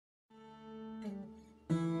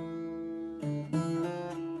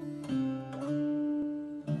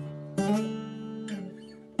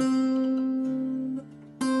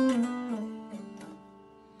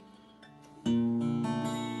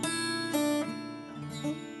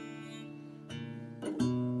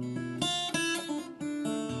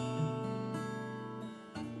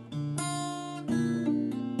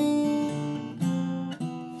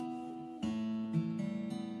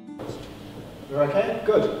We're okay?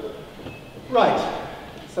 Good. Right.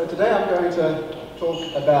 So today I'm going to talk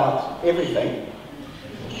about everything,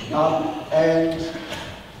 and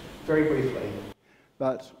very briefly.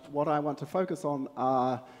 But what I want to focus on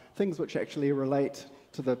are things which actually relate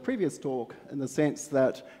to the previous talk, in the sense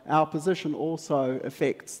that our position also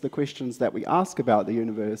affects the questions that we ask about the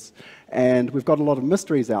universe. And we've got a lot of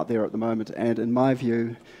mysteries out there at the moment, and in my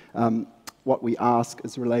view, what we ask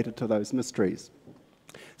is related to those mysteries.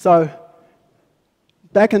 So,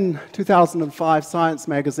 back in 2005, Science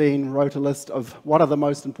magazine wrote a list of what are the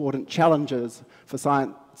most important challenges for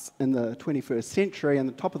science in the 21st century, and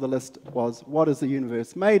the top of the list was, what is the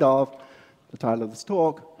universe made of? The title of this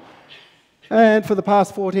talk. And for the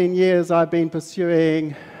past 14 years, I've been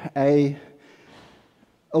pursuing an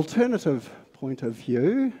alternative point of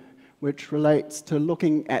view, which relates to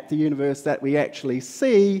looking at the universe that we actually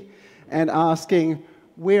see and asking,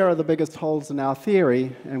 where are the biggest holes in our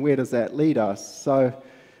theory, and where does that lead us? So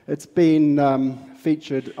it's been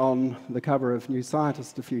featured on the cover of New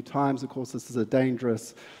Scientist a few times. Of course, this is a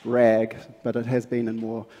dangerous rag, but it has been in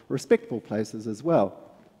more respectable places as well.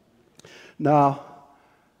 Now,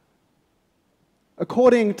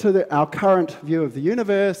 according to our current view of the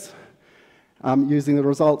universe, using the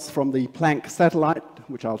results from the Planck satellite,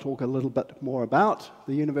 which I'll talk a little bit more about,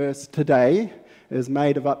 the universe today is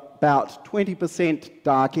made of about 20%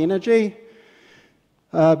 dark energy,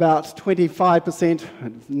 about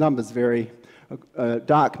 25%, numbers vary,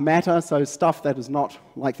 dark matter, so stuff that is not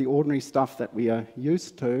like the ordinary stuff that we are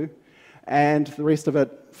used to, and the rest of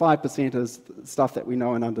it, 5%, is stuff that we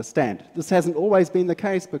know and understand. This hasn't always been the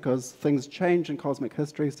case because things change in cosmic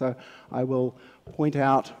history, so I will point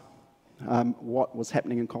out what was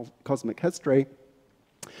happening in cosmic history.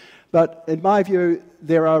 But in my view,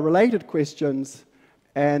 there are related questions,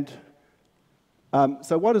 and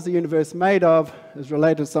so what is the universe made of is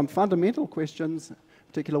related to some fundamental questions, in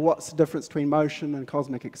particular, what's the difference between motion and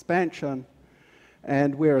cosmic expansion,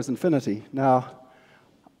 and where is infinity? Now,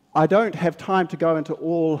 I don't have time to go into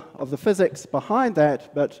all of the physics behind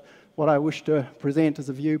that, but what I wish to present is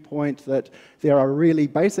a viewpoint that there are really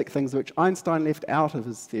basic things which Einstein left out of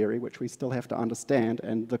his theory, which we still have to understand,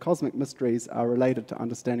 and the cosmic mysteries are related to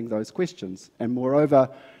understanding those questions. And moreover,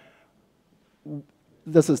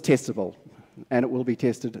 this is testable, and it will be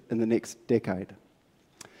tested in the next decade.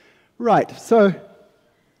 Right, so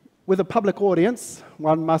with a public audience,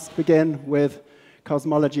 one must begin with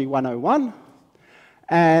Cosmology 101,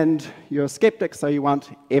 and you're skeptics, so you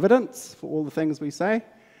want evidence for all the things we say.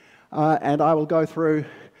 And I will go through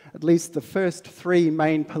at least the first three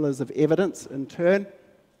main pillars of evidence in turn.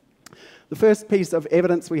 The first piece of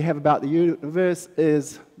evidence we have about the universe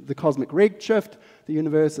is the cosmic redshift. The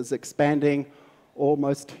universe is expanding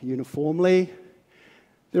almost uniformly.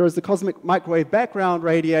 There is the cosmic microwave background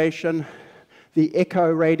radiation, the echo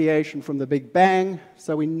radiation from the Big Bang,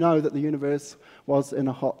 so we know that the universe was in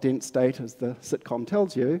a hot, dense state, as the sitcom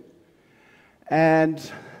tells you. And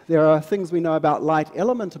there are things we know about light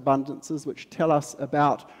element abundances which tell us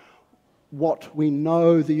about what we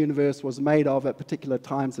know the universe was made of at particular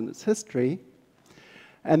times in its history.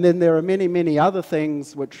 And then there are many, many other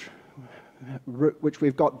things which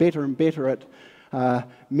we've got better and better at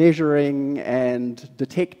measuring and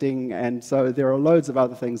detecting, and so there are loads of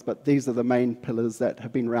other things, but these are the main pillars that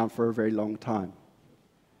have been around for a very long time.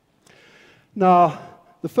 Now,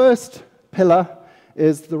 the first pillar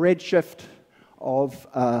is the redshift of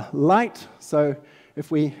light. So if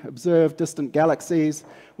we observe distant galaxies,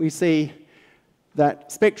 we see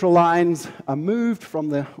that spectral lines are moved from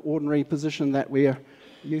the ordinary position that we're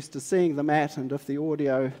used to seeing them at, and if the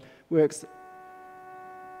audio works,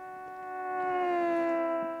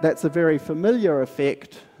 that's a very familiar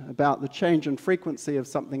effect about the change in frequency of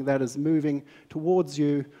something that is moving towards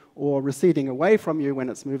you or receding away from you. When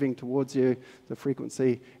it's moving towards you, the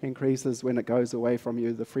frequency increases. When it goes away from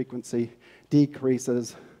you, the frequency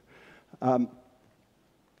decreases.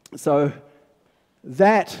 So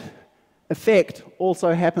that effect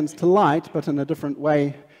also happens to light, but in a different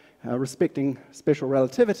way, respecting special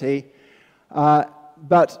relativity.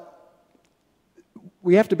 But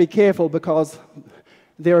we have to be careful because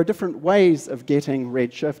there are different ways of getting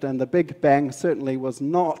redshift, and the Big Bang certainly was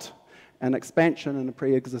not an expansion in a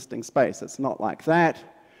pre-existing space. It's not like that.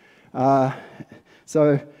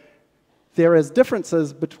 So there is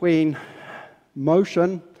differences between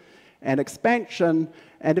motion and expansion,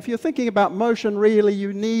 and if you're thinking about motion, really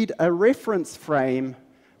you need a reference frame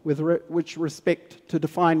with which respect to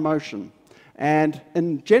define motion. And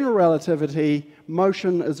in general relativity,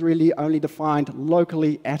 motion is really only defined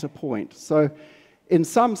locally at a point. So in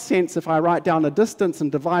some sense, if I write down a distance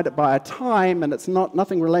and divide it by a time, and it's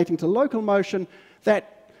nothing relating to local motion,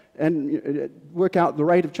 and work out the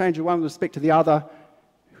rate of change of one with respect to the other,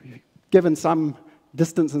 given some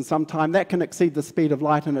distance and some time, that can exceed the speed of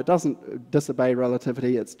light, and it doesn't disobey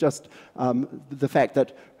relativity. It's just the fact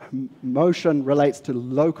that motion relates to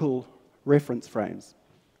local reference frames.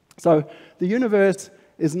 So the universe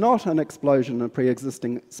is not an explosion of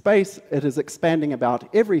pre-existing space. It is expanding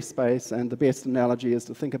about every space, and the best analogy is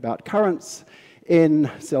to think about currents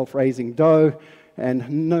in self-raising dough, and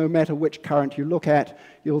no matter which current you look at,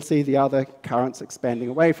 you'll see the other currents expanding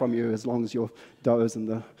away from you as long as your dough is in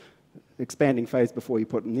the expanding phase before you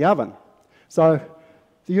put it in the oven. So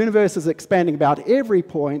the universe is expanding about every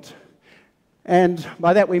point, and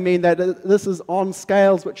by that we mean that this is on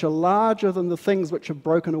scales which are larger than the things which have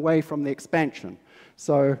broken away from the expansion.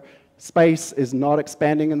 So space is not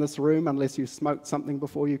expanding in this room unless you smoked something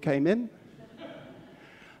before you came in.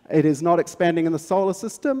 It is not expanding in the solar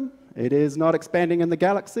system. It is not expanding in the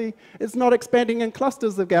galaxy. It's not expanding in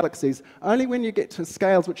clusters of galaxies. Only when you get to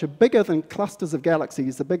scales which are bigger than clusters of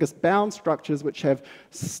galaxies, the biggest bound structures which have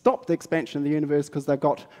stopped the expansion of the universe because they've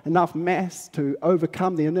got enough mass to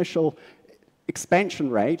overcome the initial expansion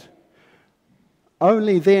rate,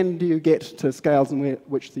 only then do you get to scales in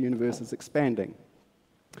which the universe is expanding.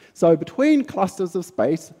 So between clusters of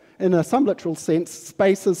space, in some literal sense,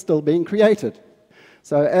 space is still being created.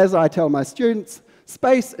 So as I tell my students,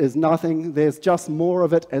 space is nothing, there's just more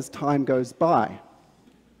of it as time goes by.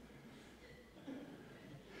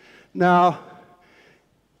 Now,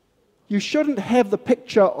 you shouldn't have the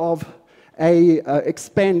picture of a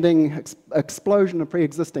expanding explosion of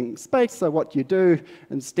pre-existing space, so what you do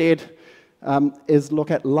instead is look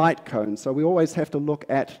at light cones. So we always have to look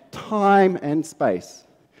at time and space.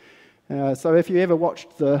 So if you ever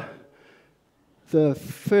watched the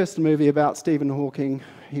first movie about Stephen Hawking,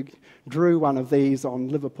 he drew one of these on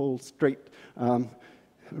Liverpool Street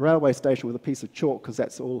railway station with a piece of chalk, because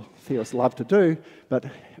that's all theorists love to do, but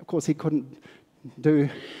of course he couldn't do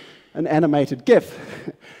an animated GIF.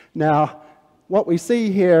 Now, what we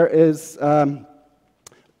see here is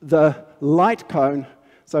the light cone.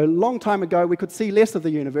 So a long time ago, we could see less of the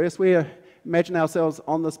universe. We imagine ourselves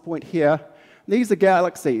on this point here. These are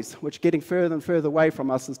galaxies, which are getting further and further away from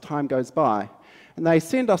us as time goes by. And they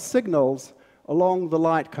send us signals along the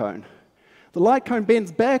light cone. The light cone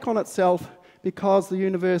bends back on itself because the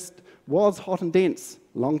universe was hot and dense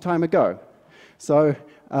a long time ago. So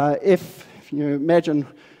if you imagine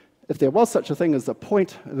if there was such a thing as a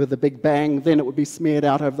point with a Big Bang, then it would be smeared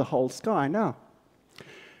out over the whole sky now.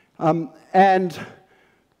 And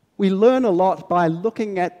we learn a lot by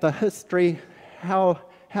looking at the history. How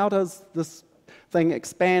does this thing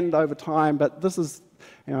expand over time? But this is,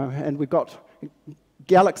 and we've got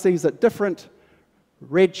galaxies at different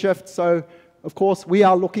redshifts. So, of course, we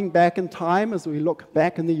are looking back in time as we look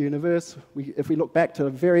back in the universe. If we look back to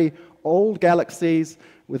very old galaxies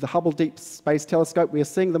with the Hubble Deep Space Telescope, we are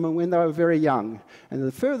seeing them when they were very young. And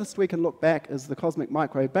the furthest we can look back is the cosmic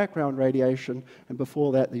microwave background radiation, and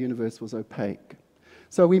before that, the universe was opaque.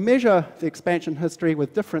 So we measure the expansion history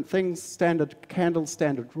with different things, standard candles,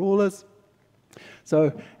 standard rulers.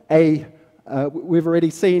 So we've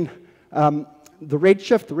already seen the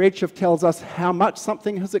redshift. The redshift tells us how much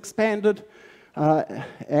something has expanded.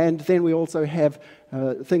 And then we also have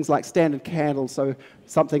things like standard candles, so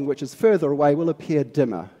something which is further away will appear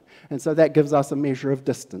dimmer. And so that gives us a measure of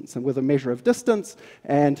distance. And with a measure of distance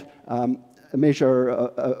and a measure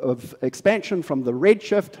of expansion from the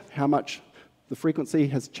redshift, how much the frequency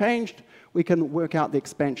has changed, we can work out the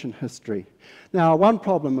expansion history. Now, one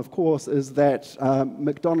problem, of course, is that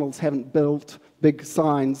McDonald's haven't built big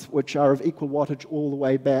signs which are of equal wattage all the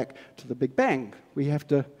way back to the Big Bang. We have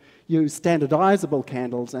to use standardizable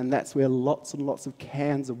candles, and that's where lots and lots of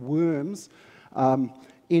cans of worms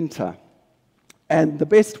enter. And the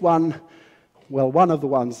best one, well, one of the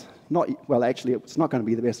ones, actually, it's not going to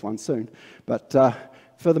be the best one soon, but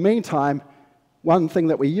for the meantime, one thing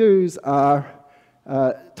that we use are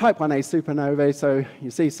type 1a supernovae. So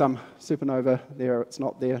you see some supernova there, it's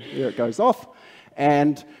not there, there it goes off.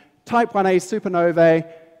 And type 1a supernovae,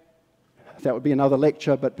 that would be another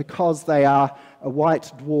lecture, but because they are a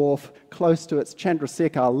white dwarf close to its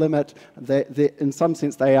Chandrasekhar limit, in some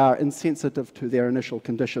sense they are insensitive to their initial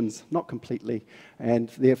conditions, not completely, and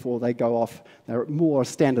therefore they go off. They're more a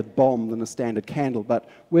standard bomb than a standard candle. But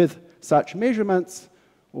with such measurements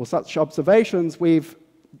or such observations, we've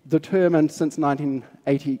determined since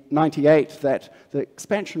 1998 that the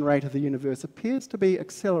expansion rate of the universe appears to be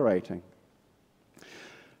accelerating.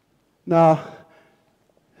 Now,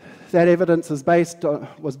 that evidence was based on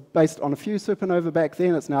a few supernovae back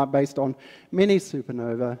then. It's now based on many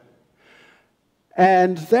supernovae.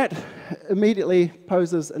 And that immediately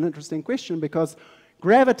poses an interesting question, because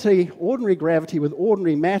gravity, ordinary gravity with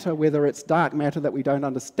ordinary matter, whether it's dark matter that we don't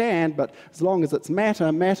understand, but as long as it's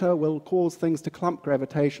matter, matter will cause things to clump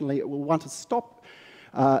gravitationally. It will want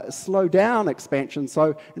to slow down expansion.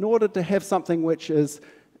 So in order to have something which is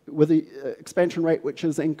with the expansion rate which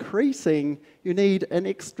is increasing, you need an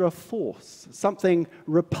extra force, something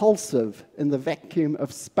repulsive in the vacuum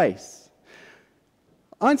of space.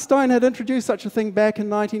 Einstein had introduced such a thing back in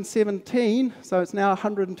 1917, so it's now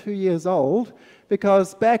 102 years old,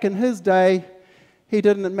 because back in his day, he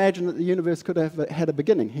didn't imagine that the universe could have had a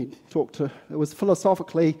beginning. It was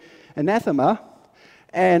philosophically anathema,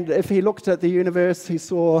 and if he looked at the universe, he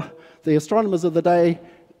saw the astronomers of the day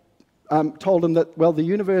told him that, well, the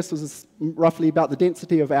universe was roughly about the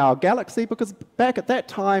density of our galaxy, because back at that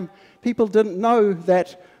time, people didn't know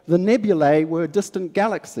that the nebulae were distant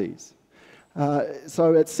galaxies.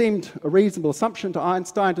 So it seemed a reasonable assumption to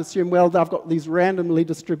Einstein to assume, well, they've got these randomly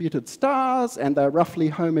distributed stars, and they're roughly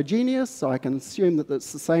homogeneous, so I can assume that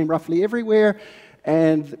it's the same roughly everywhere,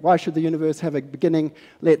 and why should the universe have a beginning?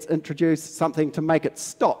 Let's introduce something to make it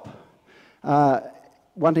stop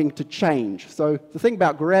wanting to change. So the thing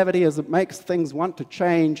about gravity is it makes things want to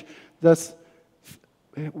change. The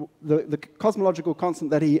cosmological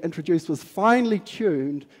constant that he introduced was finely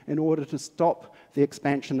tuned in order to stop the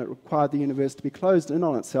expansion that required the universe to be closed in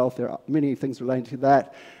on itself. There are many things relating to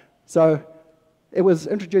that. So it was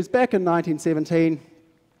introduced back in 1917.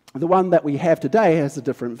 The one that we have today has a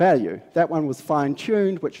different value. That one was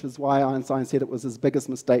fine-tuned, which is why Einstein said it was his biggest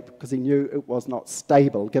mistake, because he knew it was not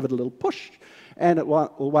stable. Give it a little push, and it will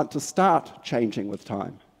want to start changing with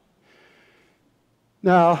time.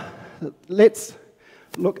 Now, let's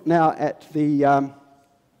look now at the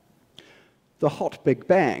hot Big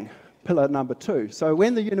Bang, pillar number 2. So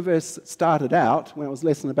when the universe started out, when it was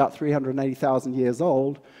less than about 380,000 years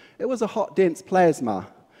old, it was a hot, dense plasma.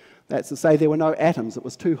 That's to say there were no atoms. It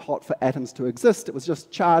was too hot for atoms to exist. It was just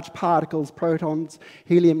charged particles, protons,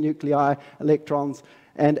 helium nuclei, electrons.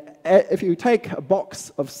 And if you take a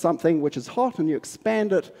box of something which is hot and you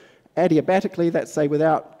expand it adiabatically, that's say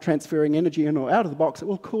without transferring energy in or out of the box, it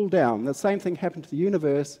will cool down. The same thing happened to the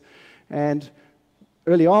universe. And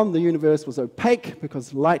early on, the universe was opaque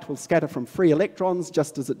because light will scatter from free electrons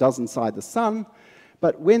just as it does inside the sun.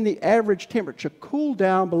 But when the average temperature cooled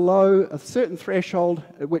down below a certain threshold,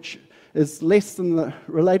 which is less than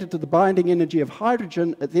related to the binding energy of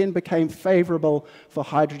hydrogen, it then became favorable for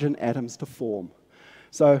hydrogen atoms to form.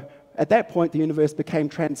 So at that point, the universe became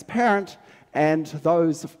transparent, and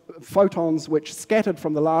those photons which scattered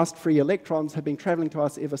from the last free electrons have been traveling to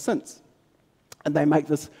us ever since. And they make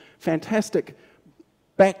this fantastic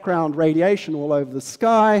background radiation all over the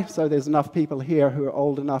sky, so there's enough people here who are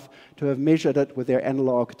old enough to have measured it with their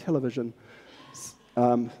analog television.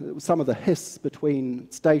 Some of the hiss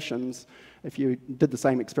between stations, if you did the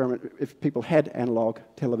same experiment, if people had analog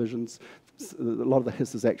televisions, a lot of the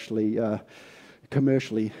hiss is actually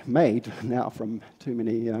commercially made now from too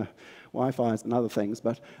many Wi-Fis and other things.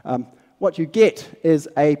 But what you get is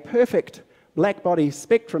a perfect black body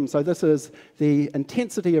spectrum. So this is the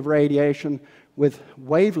intensity of radiation with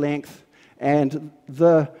wavelength, and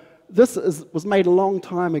this was made a long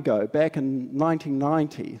time ago, back in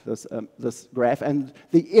 1990, this graph, and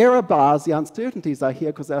the error bars, the uncertainties are here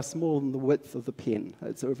because they're smaller than the width of the pen.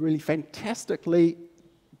 It's a really fantastically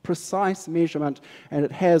precise measurement, and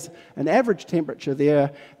it has an average temperature there.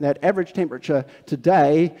 That average temperature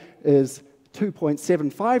today is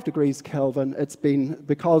 2.75 degrees Kelvin. It's been,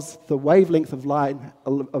 because the wavelength of light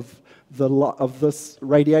of this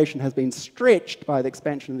radiation has been stretched by the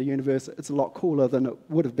expansion of the universe, it's a lot cooler than it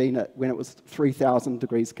would have been when it was 3,000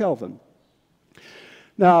 degrees Kelvin.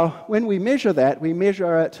 Now, when we measure that, we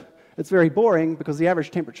measure it, it's very boring because the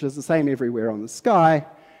average temperature is the same everywhere on the sky.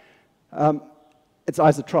 It's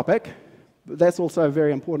isotropic, but that's also a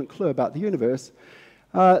very important clue about the universe.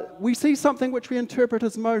 We see something which we interpret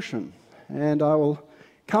as motion. And I will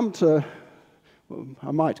come to, well,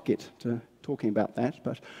 I might get to talking about that,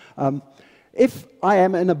 but if I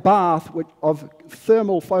am in a bath of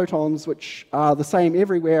thermal photons which are the same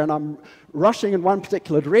everywhere and I'm rushing in one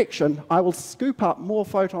particular direction, I will scoop up more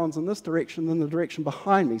photons in this direction than the direction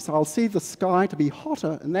behind me. So I'll see the sky to be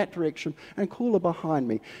hotter in that direction and cooler behind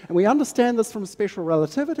me. And we understand this from special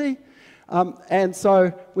relativity, and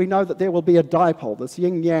so we know that there will be a dipole, this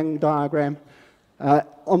yin-yang diagram,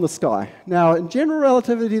 on the sky. Now, in general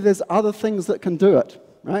relativity, there's other things that can do it,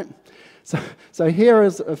 right? So here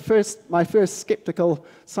is my first skeptical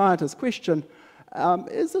scientist question.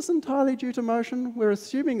 Is this entirely due to motion? We're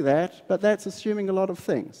assuming that, but that's assuming a lot of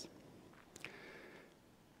things.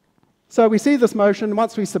 So we see this motion, and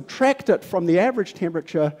once we subtract it from the average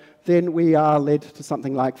temperature, then we are led to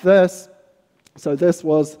something like this. So this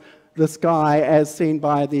was the sky as seen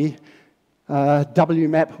by the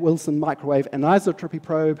WMAP Wilson microwave anisotropy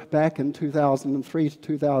probe back in 2003 to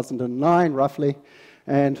 2009, roughly,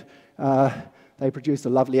 and they produced a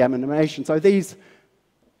lovely animation. So these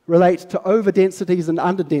relate to overdensities and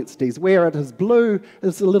underdensities. Where it is blue,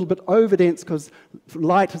 it's a little bit overdense because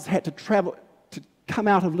light has had to travel to come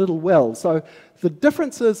out of little wells. So the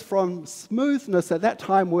differences from smoothness at that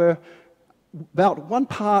time were about 1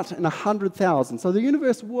 part in 100,000. So the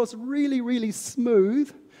universe was really, really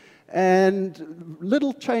smooth, and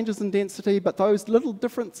little changes in density, but those little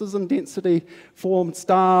differences in density formed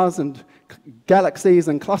stars and galaxies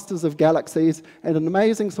and clusters of galaxies, and an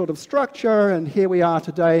amazing sort of structure. And here we are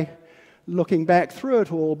today, looking back through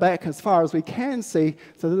it all, back as far as we can see.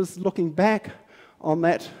 So this is looking back on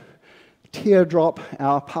that teardrop,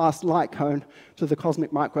 our past light cone, to the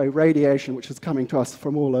cosmic microwave radiation, which is coming to us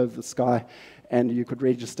from all over the sky, and you could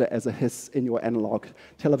register as a hiss in your analog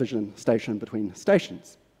television station between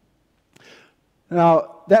stations.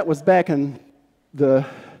 Now, that was back in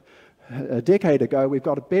a decade ago. We've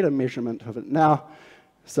got a better measurement of it now.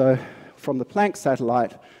 So from the Planck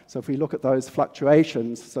satellite, so if we look at those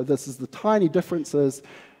fluctuations, so this is the tiny differences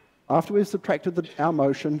after we've subtracted our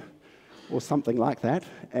motion, or something like that,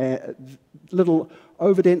 little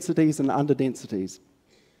overdensities and underdensities.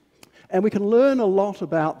 And we can learn a lot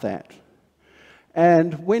about that.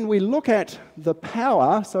 And when we look at the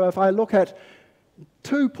power, so if I look at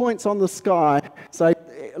 2 points on the sky, so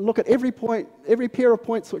look at every point, every pair of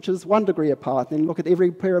points which is 1 degree apart, then look at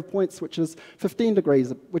every pair of points which is 15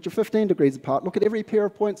 degrees, which are 15 degrees apart, look at every pair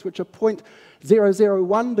of points which are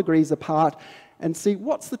 0.001 degrees apart, and see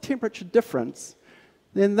what's the temperature difference,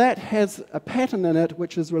 then that has a pattern in it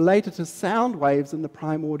which is related to sound waves in the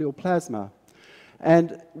primordial plasma.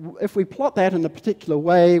 And if we plot that in a particular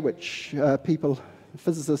way, which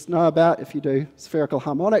physicists know about if you do spherical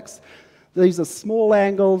harmonics, these are small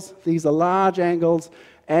angles, these are large angles,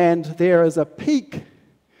 and there is a peak,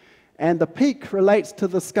 and the peak relates to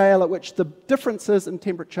the scale at which the differences in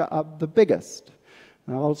temperature are the biggest.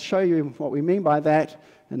 Now, I'll show you what we mean by that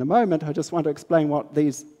in a moment. I just want to explain what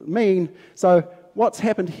these mean. So what's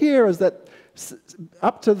happened here is that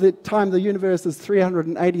up to the time the universe is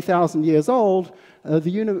 380,000 years old,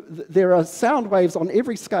 there are sound waves on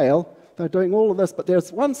every scale. They're doing all of this, but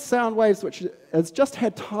there's one sound wave which has just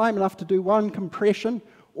had time enough to do one compression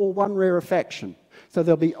or one rarefaction. So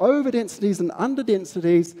there'll be overdensities and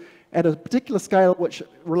underdensities at a particular scale which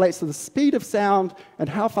relates to the speed of sound and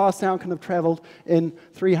how far sound can have traveled in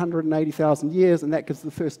 380,000 years, and that gives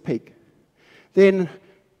the first peak. Then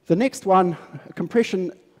the next one,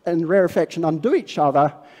 compression and rarefaction undo each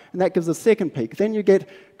other, and that gives a second peak. Then you get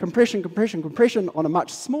compression, compression, compression on a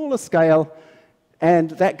much smaller scale,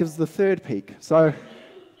 and that gives the third peak. So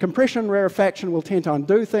compression and rarefaction will tend to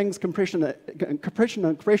undo things. Compression and compression,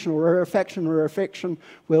 or rarefaction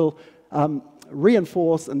will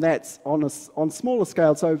reinforce, and that's on smaller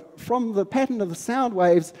scale. So from the pattern of the sound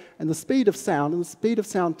waves and the speed of sound, and the speed of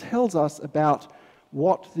sound tells us about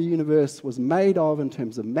what the universe was made of in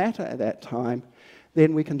terms of matter at that time,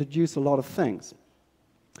 then we can deduce a lot of things.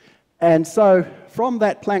 And so from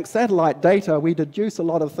that Planck satellite data, we deduce a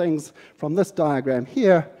lot of things from this diagram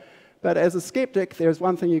here. But as a skeptic, there's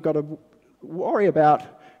one thing you've got to worry about,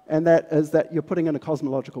 and that is that you're putting in a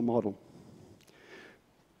cosmological model.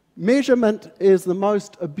 Measurement is the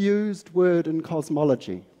most abused word in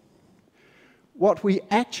cosmology. What we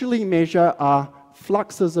actually measure are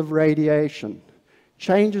fluxes of radiation,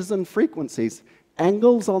 changes in frequencies,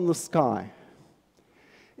 angles on the sky.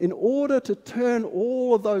 In order to turn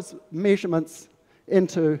all of those measurements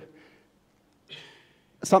into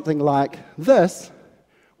something like this,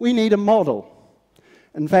 we need a model.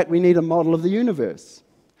 In fact, we need a model of the universe.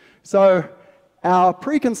 So our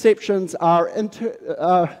preconceptions are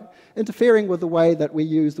interfering with the way that we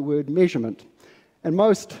use the word measurement. And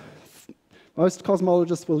most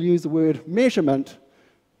cosmologists will use the word measurement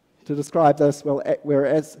to describe this,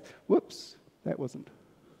 whereas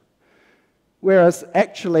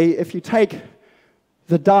actually, if you take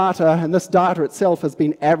the data, and this data itself has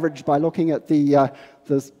been averaged by looking at the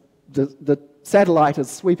satellite is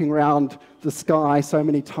sweeping around the sky so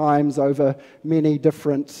many times over many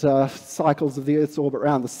different cycles of the Earth's orbit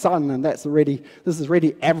around the sun, and this is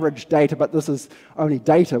already average data, but this is only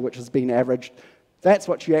data which has been averaged. That's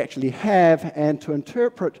what you actually have, and to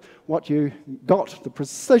interpret what you got, the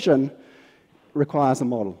precision, requires a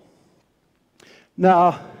model.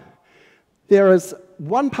 Now, there is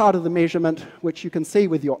one part of the measurement which you can see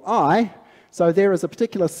with your eye. So there is a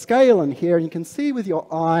particular scale in here, and you can see with your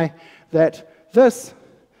eye that this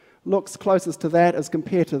looks closest to that as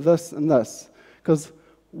compared to this and this. Because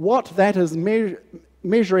what that is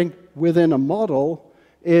measuring within a model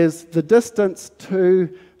is the distance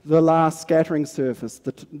to the last scattering surface,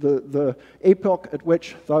 the epoch at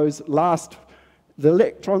which those last, the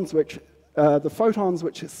electrons which, the photons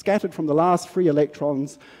which scattered from the last free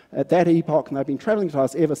electrons at that epoch, and they've been traveling to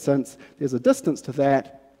us ever since. There's a distance to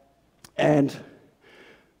that, and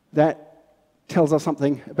that tells us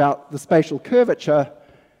something about the spatial curvature,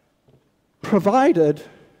 provided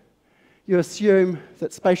you assume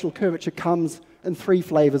that spatial curvature comes in 3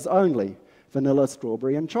 flavors only: vanilla,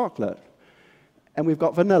 strawberry, and chocolate. And we've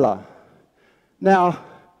got vanilla. Now,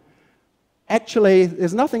 actually,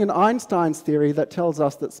 there's nothing in Einstein's theory that tells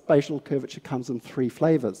us that spatial curvature comes in 3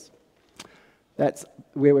 flavors. That's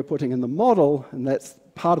where we're putting in the model, and that's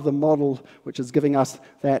part of the model which is giving us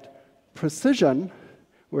that precision,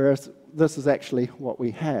 whereas this is actually what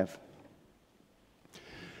we have.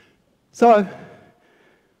 So,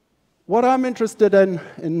 what I'm interested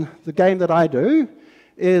in the game that I do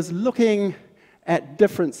is looking at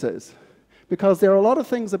differences, because there are a lot of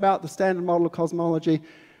things about the standard model of cosmology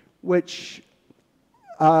which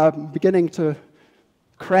are beginning to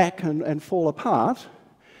crack and fall apart.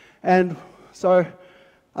 And so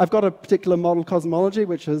I've got a particular model cosmology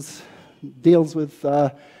which deals with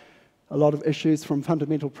a lot of issues from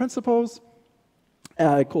fundamental principles.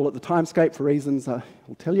 I call it the timescape for reasons I'll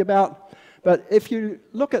tell you about. But if you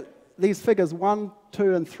look at these figures 1,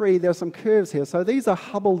 2, and 3, there are some curves here. So these are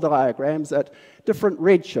Hubble diagrams at different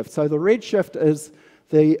redshifts. So the redshift is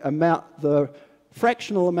the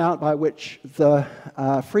fractional amount by which the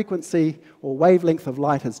frequency or wavelength of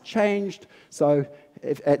light has changed. So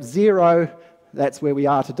if at 0, that's where we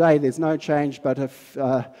are today. There's no change. But if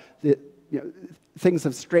things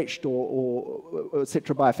have stretched or et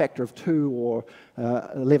cetera by a factor of 2 or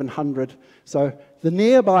 1100. So the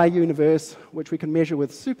nearby universe, which we can measure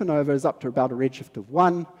with supernova, is up to about a redshift of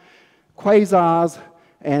 1. Quasars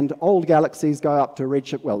and old galaxies go up to a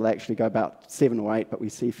redshift, well, they actually go about 7 or 8, but we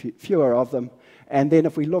see fewer of them. And then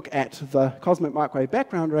if we look at the cosmic microwave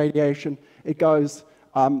background radiation, it goes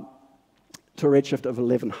to a redshift of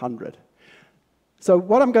 1100. So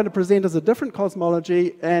what I'm going to present is a different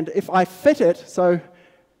cosmology, and if I fit it, so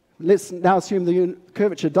let's now assume the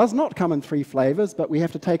curvature does not come in 3 flavors, but we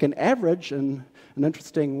have to take an average in an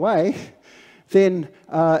interesting way, then,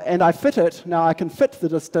 and I fit it, now I can fit the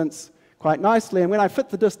distance quite nicely, and when I fit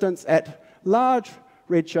the distance at large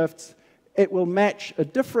redshifts, it will match a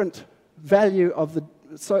different value of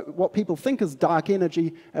what people think is dark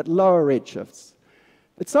energy at lower redshifts.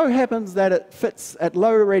 It so happens that it fits at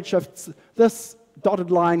lower redshifts. This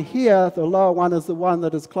dotted line here, the lower one, is the one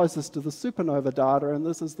that is closest to the supernova data, and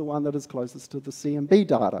this is the one that is closest to the CMB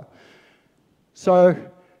data. So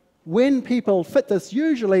when people fit this,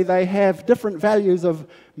 usually they have different values of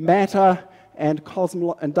matter and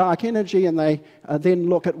dark energy, and they then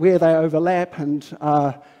look at where they overlap, and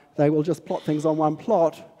they will just plot things on one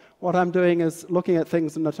plot. What I'm doing is looking at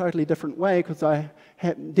things in a totally different way, because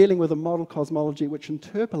I'm dealing with a model cosmology which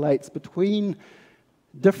interpolates between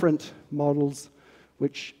different models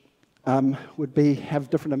which would have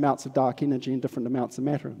different amounts of dark energy and different amounts of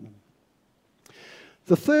matter in them.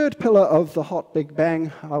 The third pillar of the hot Big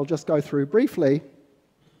Bang I'll just go through briefly,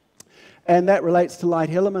 and that relates to light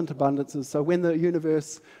element abundances. So when the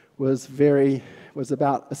universe was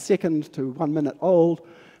about a second to 1 minute old,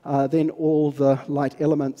 then all the light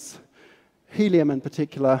elements, helium in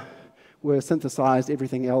particular, were synthesized.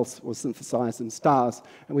 Everything else was synthesized in stars.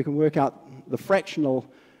 And we can work out the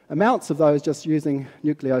fractional amounts of those just using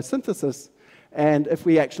nucleosynthesis. And if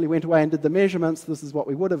we actually went away and did the measurements, this is what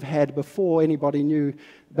we would have had before anybody knew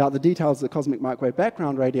about the details of the cosmic microwave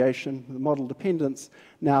background radiation. The model dependence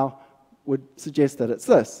now would suggest that it's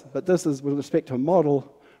this. But this is with respect to a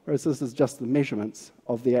model, whereas this is just the measurements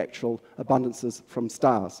of the actual abundances from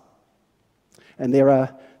stars. And there's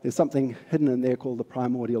something hidden in there called the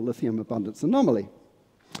primordial lithium abundance anomaly.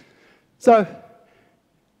 So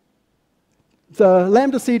the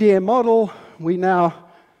lambda CDM model we now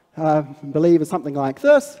believe is something like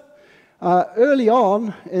this. Early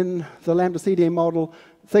on in the lambda CDM model,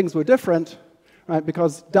 things were different, right?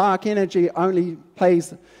 Because dark energy only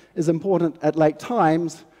is important at late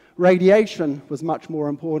times. Radiation was much more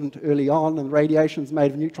important early on, and radiation is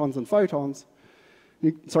made of neutrons and photons.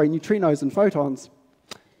 Neutrinos and photons.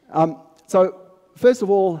 So first of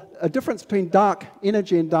all, a difference between dark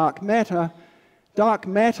energy and dark matter. Dark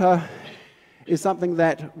matter is something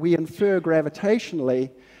that we infer gravitationally,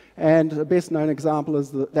 and the best known example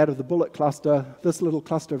is that of the bullet cluster. This little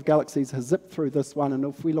cluster of galaxies has zipped through this one, and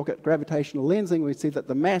if we look at gravitational lensing, we see that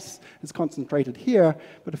the mass is concentrated here,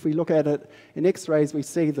 but if we look at it in X-rays, we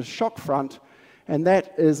see the shock front, and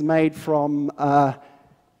that is made from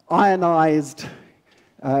ionized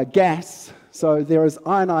gas. So there is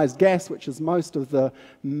ionized gas, which is most of the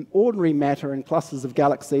ordinary matter in clusters of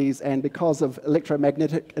galaxies, and because of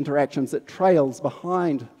electromagnetic interactions, it trails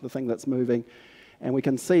behind the thing that's moving, and we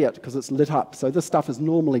can see it because it's lit up. So this stuff is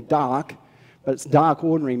normally dark, but it's dark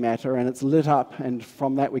ordinary matter, and it's lit up, and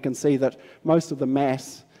from that we can see that most of the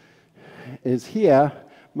mass is here,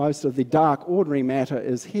 most of the dark ordinary matter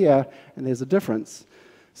is here, and there's a difference.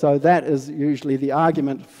 So that is usually the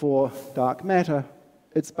argument for dark matter.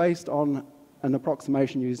 It's based on an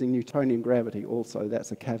approximation using Newtonian gravity also.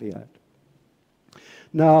 That's a caveat.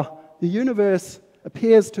 Now, the universe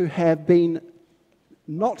appears to have been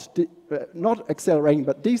not accelerating,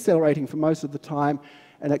 but decelerating for most of the time,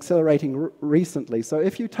 and accelerating recently. So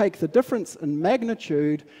if you take the difference in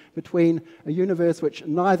magnitude between a universe which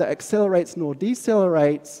neither accelerates nor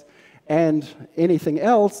decelerates and anything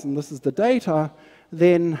else, and this is the data,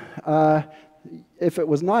 then if it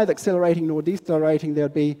was neither accelerating nor decelerating,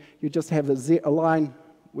 you just have a line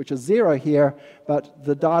which is 0 here, but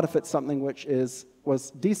the data fits something which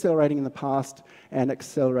was decelerating in the past and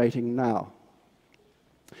accelerating now.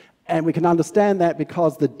 And we can understand that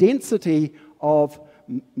because the density of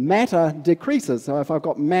matter decreases. So if I've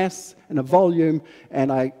got mass and a volume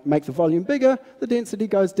and I make the volume bigger, the density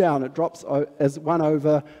goes down. It drops as 1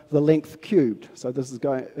 over the length cubed. So this is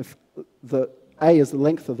going, if the A is the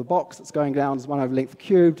length of the box, it's going down as 1 over length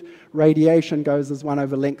cubed. Radiation goes as 1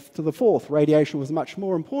 over length to the 4th. Radiation was much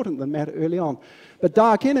more important than matter early on. But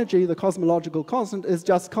dark energy, the cosmological constant, is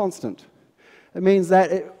just constant. It means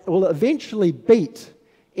that it will eventually beat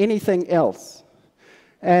anything else.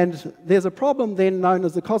 And there's a problem then known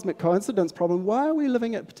as the cosmic coincidence problem. Why are we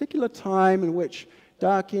living at a particular time in which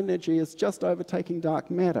dark energy is just overtaking dark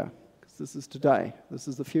matter? Because this is today, this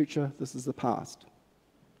is the future, this is the past.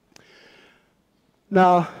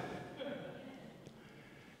 Now,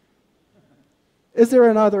 is there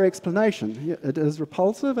another explanation? It is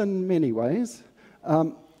repulsive in many ways.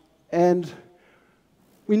 And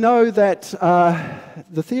we know that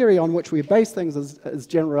the theory on which we base things is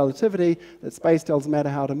general relativity, that space tells matter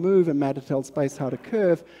how to move and matter tells space how to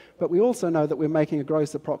curve, but we also know that we're making a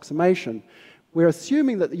gross approximation. We're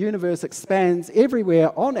assuming that the universe expands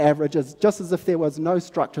everywhere on average just as if there was no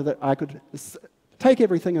structure that I could take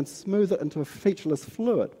everything and smooth it into a featureless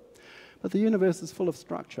fluid. But the universe is full of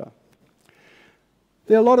structure.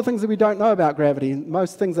 There are a lot of things that we don't know about gravity.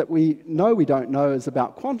 Most things that we know we don't know is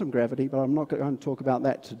about quantum gravity, but I'm not going to talk about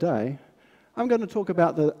that today. I'm going to talk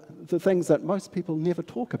about the things that most people never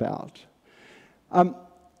talk about. In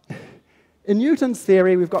Newton's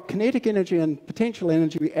theory, we've got kinetic energy and potential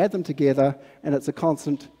energy. We add them together, and it's a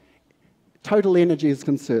constant. Total energy is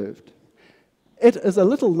conserved. It is a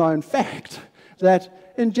little-known fact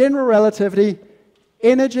that in general relativity,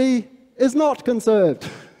 energy is not conserved.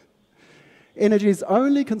 Energy is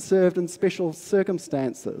only conserved in special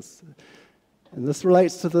circumstances. And this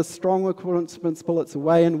relates to the strong equivalence principle. It's a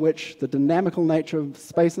way in which the dynamical nature of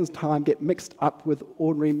space and time get mixed up with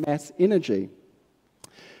ordinary mass energy.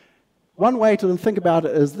 One way to think about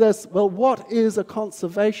it is this: well, what is a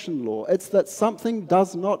conservation law? It's that something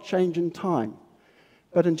does not change in time.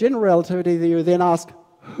 But in general relativity, you then ask,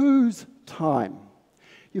 whose time?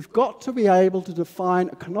 You've got to be able to define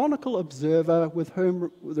a canonical observer with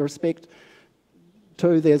whom, with respect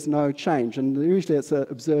to, there's no change. And usually it's an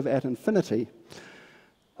observer at infinity.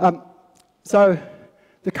 So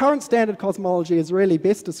the current standard cosmology is really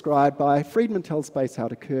best described by Friedman tells space how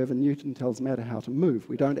to curve and Newton tells matter how to move.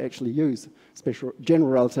 We don't actually use general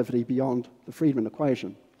relativity beyond the Friedman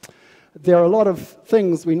equation. There are a lot of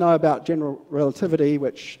things we know about general relativity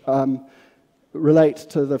which relate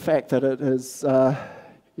to the fact that it is,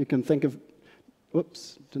 you can think of,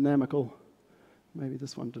 whoops, dynamical, maybe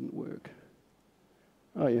this one didn't work.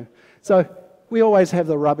 Oh yeah, so we always have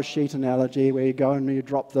the rubber sheet analogy where you go and you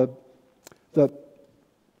drop the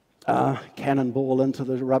cannonball into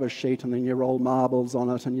the rubber sheet and then you roll marbles on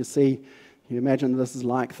it and you imagine this is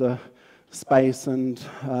like the space and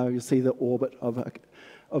you see the orbit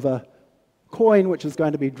of a coin which is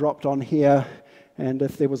going to be dropped on here, and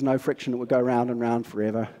if there was no friction, it would go round and round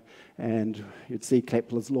forever, and you'd see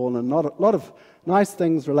Kepler's law and a lot of nice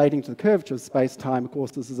things relating to the curvature of space-time. Of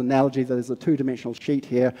course, this is an analogy. There's a two-dimensional sheet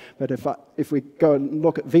here, but if we go and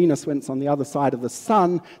look at Venus when it's on the other side of the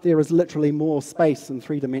Sun, there is literally more space in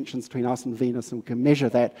 3 dimensions between us and Venus, and we can measure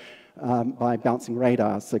that by bouncing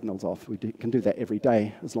radar signals off. We can do that every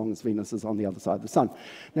day as long as Venus is on the other side of the Sun.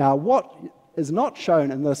 Now, what is not shown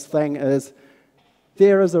in this thing is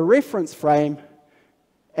there is a reference frame,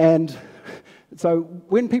 and so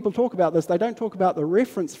when people talk about this, they don't talk about the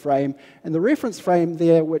reference frame, and the reference frame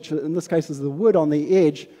there, which in this case is the wood on the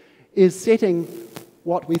edge, is setting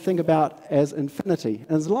what we think about as infinity.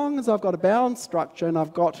 And as long as I've got a balanced structure and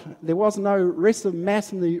there was no rest of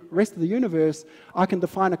mass in the rest of the universe, I can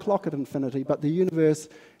define a clock at infinity, but the universe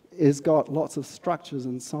has got lots of structures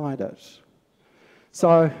inside it.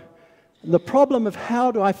 So the problem of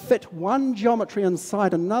how do I fit one geometry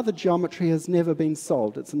inside another geometry has never been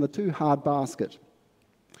solved. It's in the too hard basket.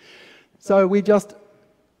 So we just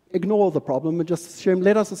ignore the problem and just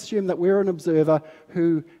let us assume that we're an observer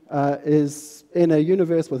who is in a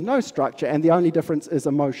universe with no structure, and the only difference is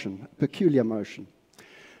a motion, peculiar motion.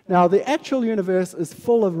 Now, the actual universe is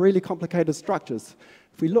full of really complicated structures.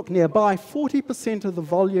 If we look nearby, 40% of the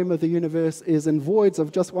volume of the universe is in voids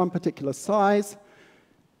of just one particular size.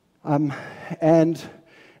 And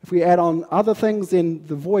if we add on other things, then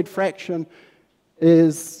the void fraction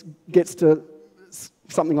gets to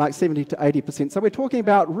something like 70 to 80%. So we're talking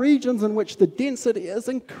about regions in which the density is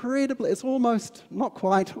incredibly, it's almost, not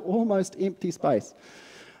quite, almost empty space.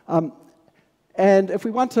 And if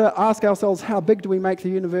we want to ask ourselves how big do we make the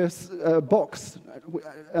universe box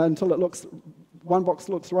until one box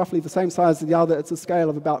looks roughly the same size as the other, it's a scale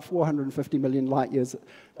of about 450 million light years,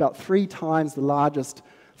 about 3 times the largest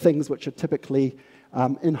things which are typically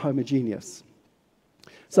inhomogeneous.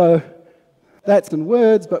 So that's in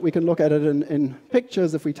words, but we can look at it in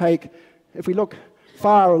pictures. If we look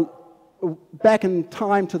far back in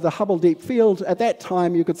time to the Hubble Deep Field, at that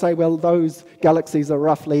time you could say, well, those galaxies are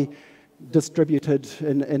roughly distributed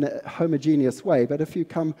in a homogeneous way. But if you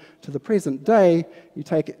come to the present day, you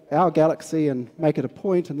take our galaxy and make it a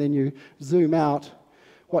point, and then you zoom out,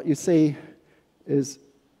 what you see is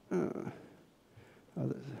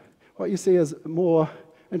more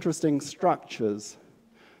interesting structures,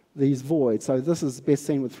 these voids. So this is best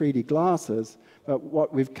seen with 3D glasses, but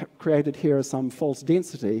what we've created here is some false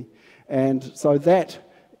density, and so that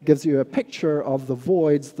gives you a picture of the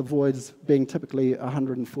voids being typically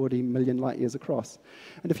 140 million light years across.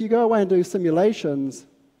 And if you go away and do simulations,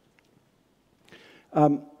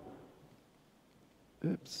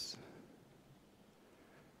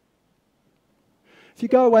 if you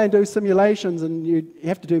go away and do simulations, and you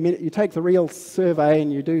take the real survey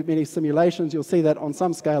and you do many simulations, you'll see that on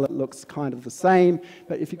some scale it looks kind of the same.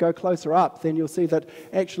 But if you go closer up, then you'll see that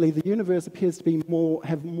actually the universe appears to be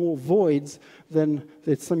have more voids than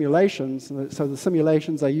the simulations. So the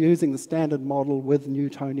simulations are using the standard model with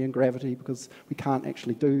Newtonian gravity, because we can't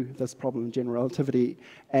actually do this problem in general relativity.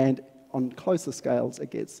 And on closer scales, it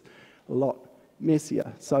gets a lot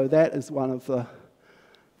messier. So that is one of the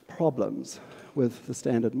problems with the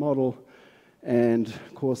standard model. And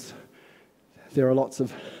of course there are lots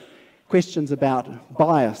of questions about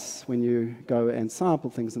bias when you go and sample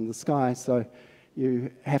things in the sky, so there's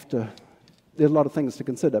a lot of things to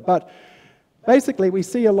consider. But basically we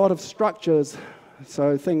see a lot of structures,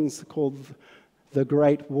 so things called the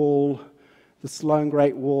Great Wall, the Sloan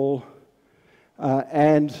Great Wall,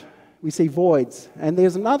 and we see voids. And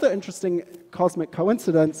there's another interesting cosmic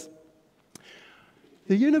coincidence.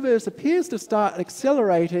 The universe appears to start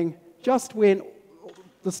accelerating just when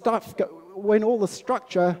all the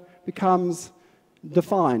structure becomes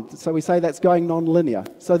defined. So we say that's going non-linear.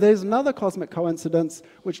 So there's another cosmic coincidence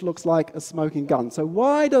which looks like a smoking gun. So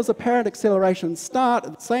why does apparent acceleration start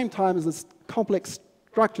at the same time as the complex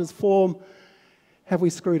structures form? Have we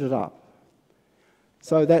screwed it up?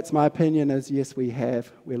 So that's my opinion, is yes, we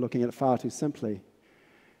have. We're looking at it far too simply.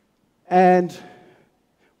 And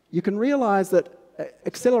you can realize that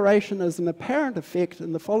acceleration is an apparent effect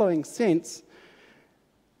in the following sense.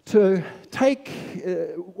 To take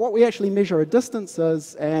what we actually measure a distance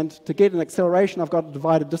as, and to get an acceleration, I've got to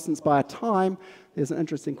divide a distance by a time. There's an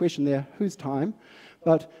interesting question there, whose time?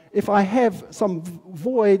 But if I have some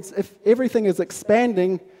voids, if everything is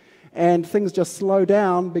expanding and things just slow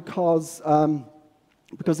down because of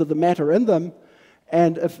the matter in them,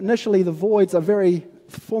 and if initially the voids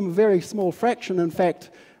form a very small fraction, in fact,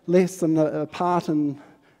 less than a part in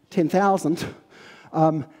 10,000,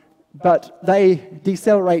 but they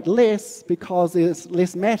decelerate less because there's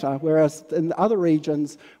less matter, whereas in the other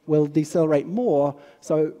regions will decelerate more.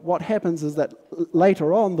 So what happens is that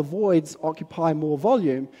later on the voids occupy more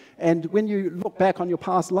volume, and when you look back on your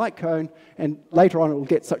past light cone, and later on it will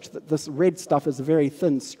get such that this red stuff is a very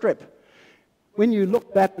thin strip. When you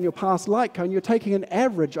look back on your past light cone, you're taking an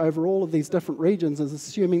average over all of these different regions and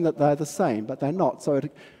assuming that they're the same, but they're not. So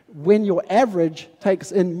when your average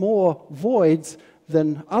takes in more voids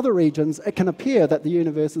than other regions, it can appear that the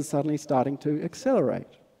universe is suddenly starting to accelerate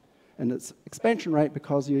in its expansion rate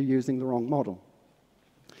because you're using the wrong model.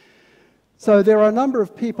 So there are a number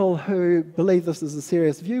of people who believe this is a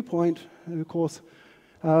serious viewpoint, and of course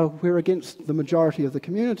we're against the majority of the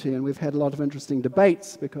community, and we've had a lot of interesting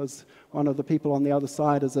debates because one of the people on the other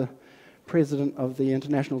side is a president of the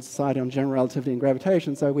International Society on General Relativity and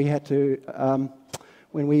Gravitation, so we had to,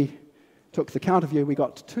 when we took the counter view, we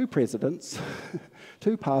got two presidents,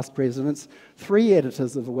 two past presidents, three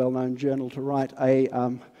editors of a well-known journal to write a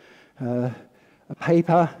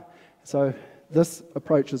paper. So this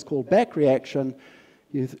approach is called back reaction.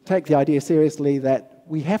 You take the idea seriously that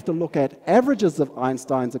we have to look at averages of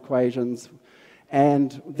Einstein's equations,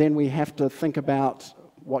 and then we have to think about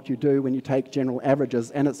what you do when you take general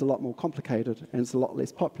averages, and it's a lot more complicated and it's a lot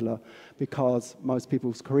less popular because most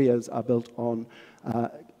people's careers are built on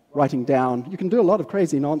writing down. You can do a lot of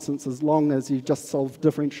crazy nonsense as long as you just solve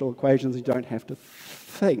differential equations. You don't have to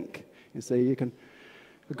think. You see,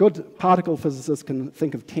 a good particle physicist can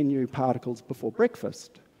think of 10 new particles before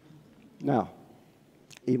breakfast. Now,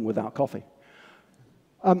 even without coffee.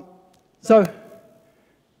 So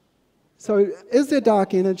is there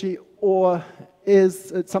dark energy, or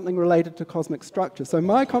is it something related to cosmic structure? So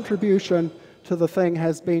my contribution to the thing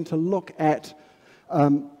has been to look at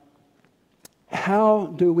how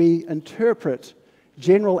do we interpret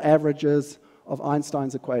general averages of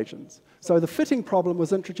Einstein's equations. So the fitting problem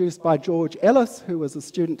was introduced by George Ellis, who was a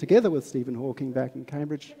student together with Stephen Hawking back in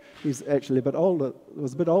Cambridge. He's actually a bit older,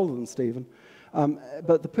 was a bit older than Stephen.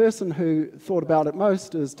 But the person who thought about it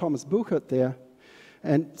most is Thomas Buchert there.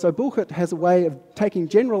 And so Buchert has a way of taking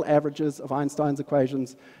general averages of Einstein's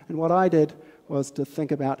equations, and what I did was to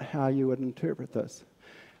think about how you would interpret this.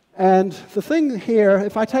 And the thing here,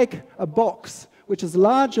 if I take a box which is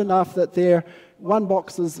large enough that one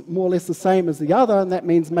box is more or less the same as the other, and that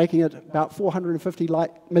means making it about 450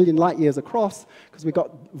 million light years across, because we've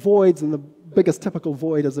got voids, and the biggest typical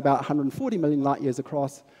void is about 140 million light years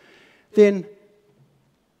across, then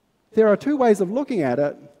there are two ways of looking at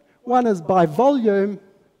it. One is by volume,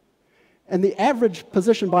 and the average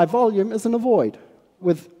position by volume is in a void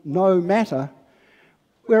with no matter.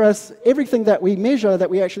 Whereas everything that we measure, that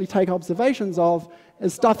we actually take observations of,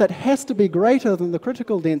 is stuff that has to be greater than the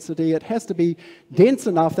critical density. It has to be dense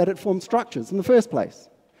enough that it forms structures in the first place.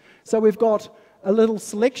 So we've got a little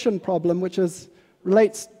selection problem which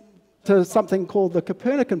relates to something called the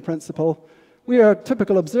Copernican principle. We are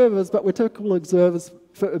typical observers, but we're typical observers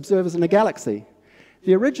for observers in a galaxy.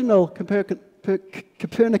 The original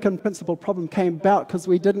Copernican principle problem came about because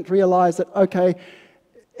we didn't realize that, okay,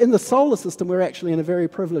 in the solar system, we're actually in a very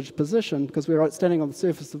privileged position because we're standing on the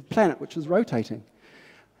surface of the planet, which is rotating.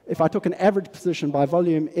 If I took an average position by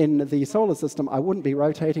volume in the solar system, I wouldn't be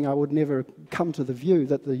rotating. I would never come to the view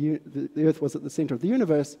that the Earth was at the center of the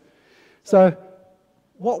universe. So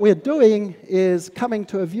what we're doing is coming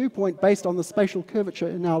to a viewpoint based on the spatial curvature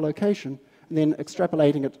in our location and then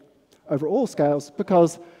extrapolating it over all scales,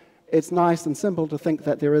 because it's nice and simple to think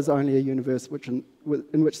that there is only a universe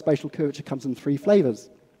in which spatial curvature comes in three flavors.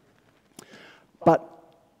 But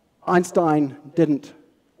Einstein didn't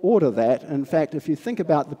order that. In fact, if you think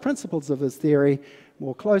about the principles of his theory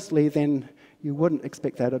more closely, then you wouldn't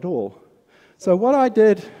expect that at all. So what I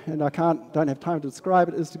did, and I don't have time to describe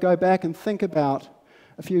it, is to go back and think about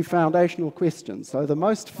a few foundational questions. So the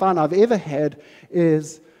most fun I've ever had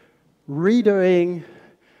is redoing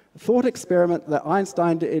a thought experiment that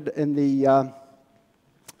Einstein did in the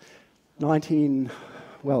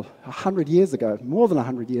 100 years ago, more than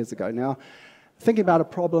 100 years ago now, thinking about a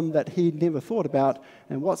problem that he'd never thought about,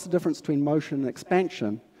 and what's the difference between motion and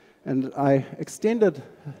expansion. And I extended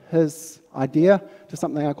his idea to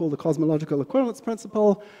something I call the cosmological equivalence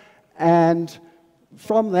principle, and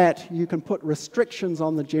from that you can put restrictions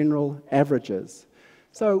on the general averages.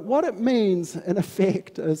 So what it means, in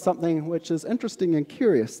effect, is something which is interesting and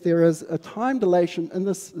curious. There is a time dilation, and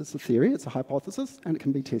this is a theory, it's a hypothesis, and it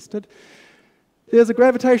can be tested. There's a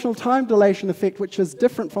gravitational time dilation effect which is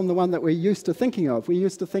different from the one that we're used to thinking of. We're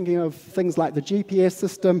used to thinking of things like the GPS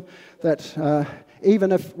system, that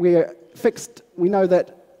even if we're fixed, we know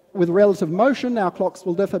that with relative motion, our clocks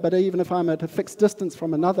will differ, but even if I'm at a fixed distance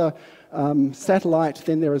from another satellite,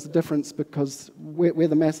 then there is a difference because where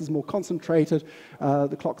the mass is more concentrated,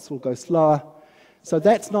 the clocks will go slower. So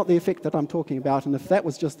that's not the effect that I'm talking about, and if that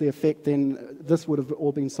was just the effect, then this would have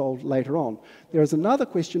all been solved later on. There is another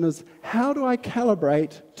question is, how do I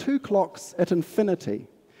calibrate two clocks at infinity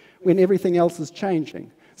when everything else is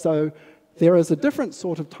changing? So there is a different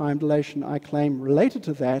sort of time dilation, I claim, related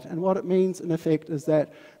to that, and what it means, in effect, is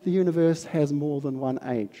that the universe has more than one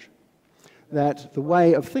age. That the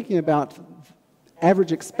way of thinking about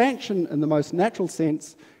average expansion in the most natural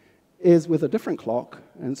sense is with a different clock,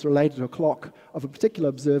 and it's related to a clock of a particular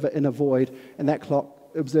observer in a void, and that clock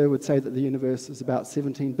observer would say that the universe is about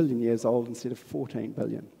 17 billion years old instead of 14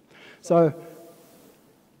 billion. So,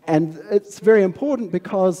 and it's very important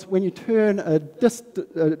because when you turn a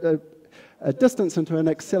distance into an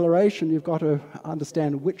acceleration, you've got to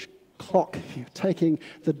understand which clock you're taking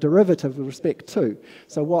the derivative with respect to.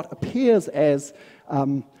 So what appears as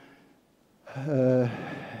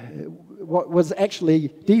what was actually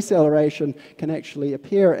deceleration can actually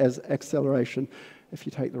appear as acceleration if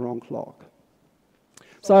you take the wrong clock.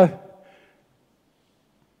 So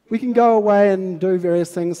we can go away and do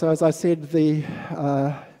various things. So as I said, with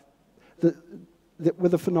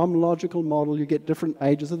a phenomenological model, you get different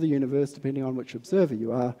ages of the universe depending on which observer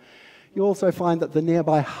you are. You also find that the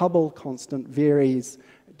nearby Hubble constant varies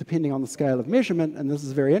depending on the scale of measurement, and this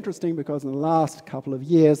is very interesting because in the last couple of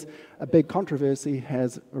years, a big controversy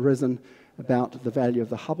has arisen about the value of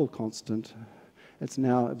the Hubble constant. It's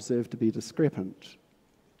now observed to be discrepant.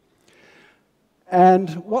 And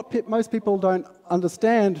what most people don't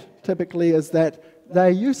understand typically is that they're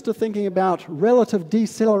used to thinking about relative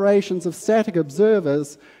decelerations of static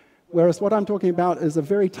observers, whereas what I'm talking about is a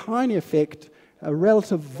very tiny effect, a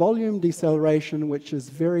relative volume deceleration which is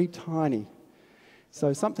very tiny.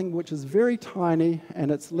 So something which is very tiny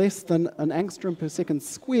and it's less than an angstrom per second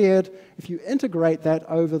squared, if you integrate that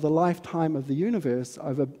over the lifetime of the universe,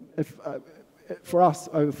 for us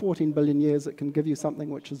over 14 billion years, it can give you something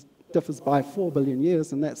which differs by 4 billion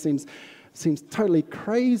years, and that seems totally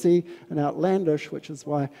crazy and outlandish, which is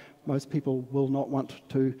why most people will not want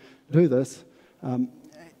to do this.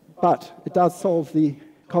 But it does solve the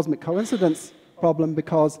cosmic coincidence problem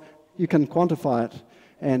because you can quantify it.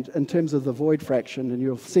 And in terms of the void fraction, and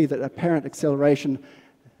you'll see that apparent acceleration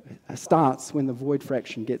starts when the void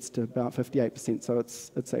fraction gets to about 58%, so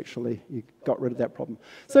it's actually, you got rid of that problem.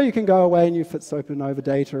 So you can go away and you fit supernova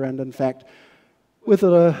data, and in fact, with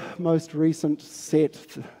the most recent set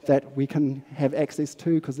that we can have access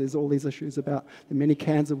to, because there's all these issues about the many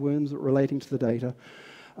cans of worms relating to the data,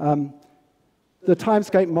 the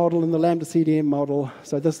timescape model and the lambda CDM model,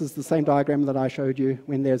 so this is the same diagram that I showed you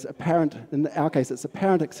when there's apparent, in our case it's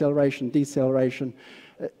apparent acceleration, deceleration.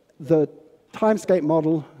 The timescape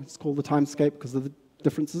model, it's called the timescape because of the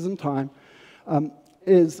differences in time,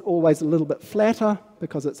 is always a little bit flatter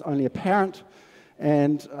because it's only apparent,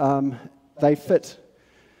 and they fit,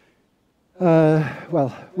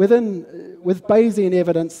 well, with Bayesian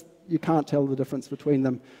evidence, you can't tell the difference between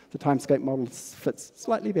them. The timescape model fits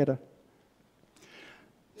slightly better.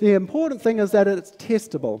 The important thing is that it's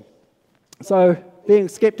testable. So being a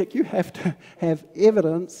skeptic, you have to have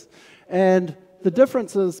evidence, and the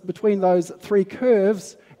differences between those three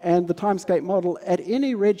curves and the timescape model, at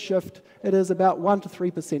any redshift, it is about 1 to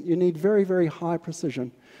 3%. You need very, very high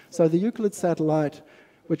precision. So the Euclid satellite,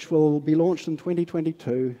 which will be launched in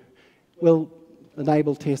 2022, will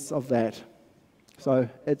enable tests of that. So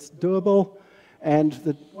it's doable, and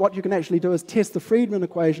what you can actually do is test the Friedman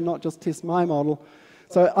equation, not just test my model.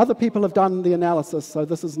 So other people have done the analysis, so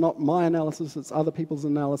this is not my analysis, it's other people's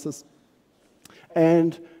analysis.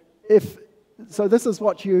 And so this is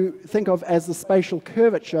what you think of as the spatial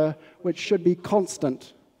curvature, which should be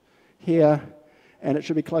constant here, and it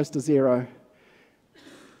should be close to 0.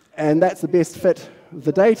 And that's the best fit of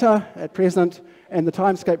the data at present, and the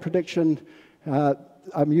timescape prediction,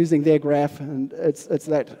 I'm using their graph, and it's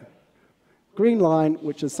that green line,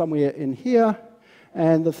 which is somewhere in here,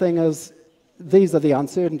 and the thing is, these are the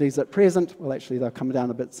uncertainties at present. Well, actually, they've come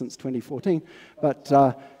down a bit since 2014, but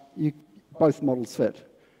both models fit.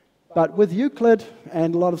 But with Euclid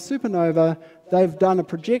and a lot of supernova, they've done a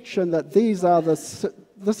projection that this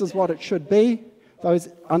is what it should be. Those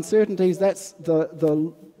uncertainties, that's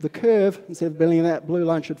the curve, instead of building that blue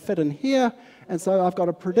line, should fit in here. And so I've got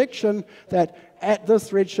a prediction that at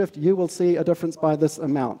this redshift, you will see a difference by this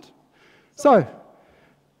amount. So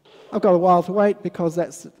I've got a while to wait because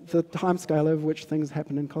that's the time scale over which things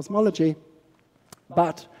happen in cosmology.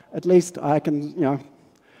 But at least I can,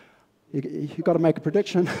 you've got to make a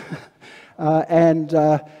prediction.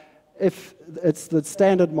 if it's the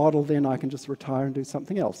standard model, then I can just retire and do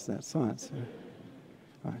something else. That's science.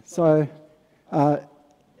 Right. So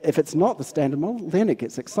if it's not the standard model, then it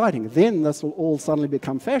gets exciting. Then this will all suddenly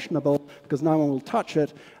become fashionable because no one will touch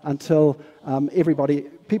it until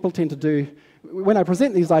people tend to do, when I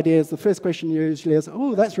present these ideas, the first question usually is,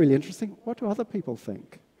 oh, that's really interesting. What do other people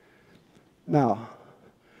think? Now,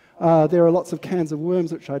 there are lots of cans of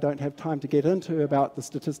worms which I don't have time to get into about the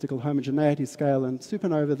statistical homogeneity scale and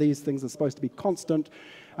supernova. These things are supposed to be constant.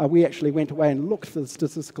 We actually went away and looked for the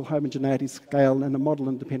statistical homogeneity scale in a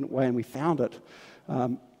model-independent way, and we found it.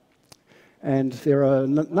 And there are a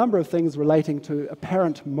number of things relating to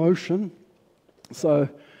apparent motion. So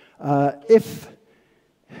if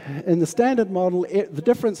in the standard model, the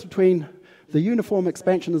difference between the uniform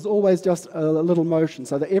expansion is always just a little motion,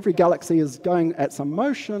 so that every galaxy is going at some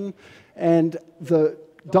motion, and the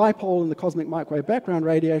dipole in the cosmic microwave background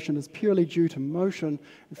radiation is purely due to motion.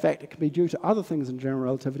 In fact, it can be due to other things in general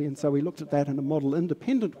relativity, and so we looked at that in a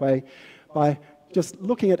model-independent way by just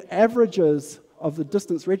looking at averages of the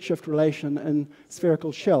distance redshift relation in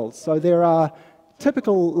spherical shells. So there are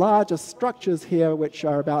typical larger structures here which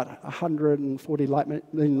are about 140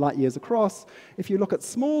 million light years across. If you look at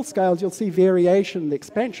small scales, you'll see variation in the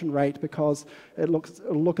expansion rate because it'll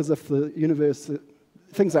look as if the universe,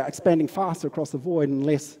 things are expanding faster across the void and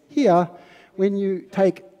less here. When you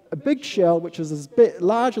take a big shell, which is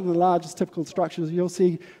larger than the largest typical structures, you'll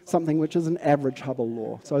see something which is an average Hubble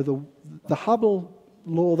law. So the Hubble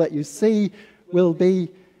law that you see will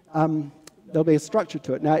be there'll be a structure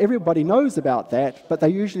to it. Now, everybody knows about that, but they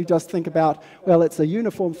usually just think about, well, it's a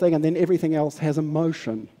uniform thing, and then everything else has a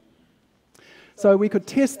motion. So we could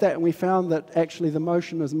test that, and we found that actually the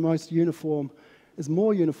motion is more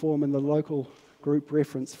uniform in the local group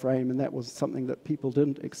reference frame, and that was something that people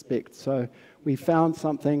didn't expect. So we found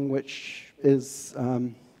something which is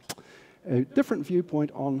a different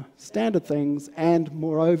viewpoint on standard things, and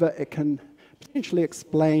moreover, it can potentially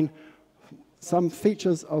explain some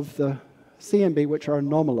features of the CMB which are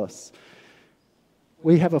anomalous.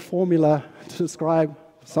 We have a formula to describe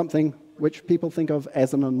something which people think of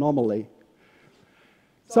as an anomaly.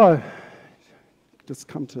 So, just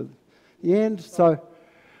come to the end. So,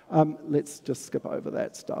 let's just skip over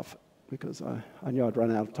that stuff because I knew I'd run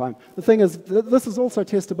out of time. The thing is, this is also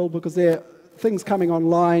testable because there are things coming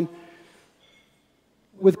online.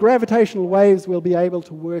 With gravitational waves, we'll be able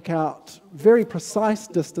to work out very precise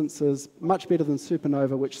distances, much better than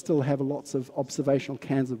supernova, which still have lots of observational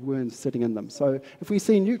cans of worms sitting in them. So if we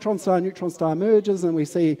see neutron star mergers, and we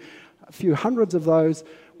see a few hundreds of those,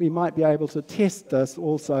 we might be able to test this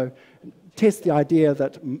also, test the idea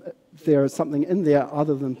that there is something in there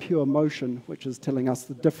other than pure motion, which is telling us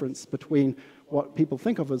the difference between what people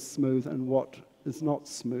think of as smooth and what is not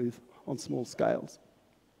smooth on small scales.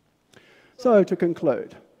 So, to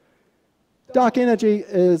conclude, dark energy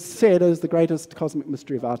is said as the greatest cosmic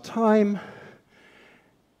mystery of our time.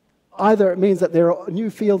 Either it means that there are new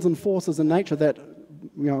fields and forces in nature that,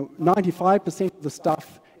 95% of the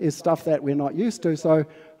stuff is stuff that we're not used to. So,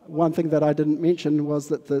 one thing that I didn't mention was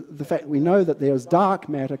that the fact we know that there's dark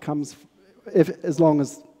matter comes, as long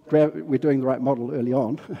as we're doing the right model early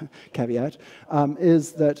on, caveat,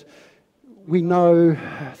 is that we know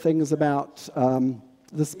things about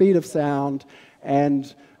the speed of sound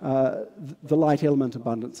and the light element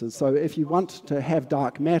abundances. So if you want to have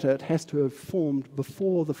dark matter, it has to have formed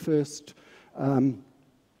before the first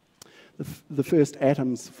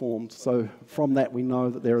atoms formed. So from that we know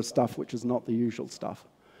that there is stuff which is not the usual stuff.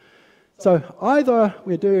 So either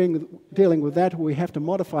we're dealing with that, or we have to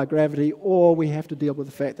modify gravity, or we have to deal with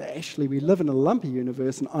the fact that actually we live in a lumpy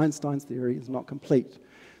universe and Einstein's theory is not complete.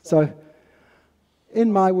 So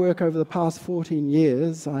in my work over the past 14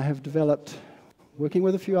 years, I have developed, working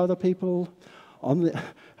with a few other people, on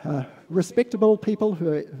the respectable people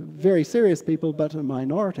who are very serious people but a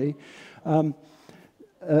minority,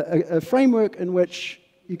 a framework in which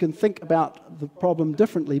you can think about the problem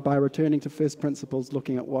differently by returning to first principles,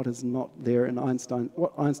 looking at what is not there in Einstein,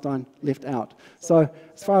 what Einstein left out. So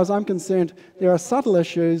as far as I'm concerned, there are subtle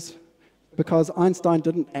issues because Einstein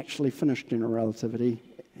didn't actually finish general relativity,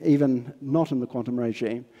 even not in the quantum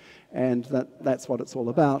regime, and that's what it's all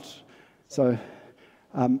about. So,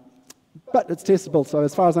 but it's testable. So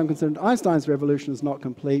as far as I'm concerned, Einstein's revolution is not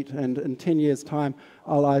complete, and in 10 years' time,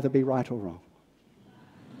 I'll either be right or wrong.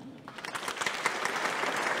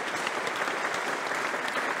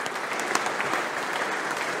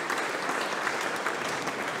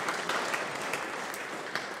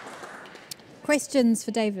 Questions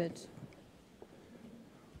for David?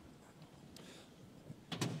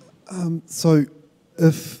 So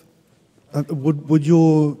if Would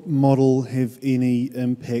your model have any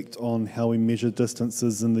impact on how we measure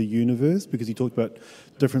distances in the universe? Because you talked about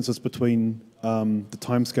differences between the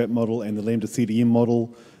timescape model and the lambda CDM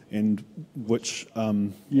model, and which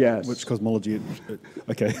cosmology.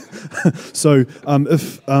 Okay, so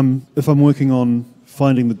if I'm working on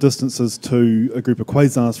finding the distances to a group of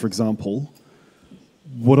quasars, for example,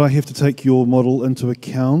 would I have to take your model into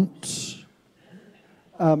account?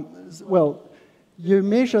 Well, you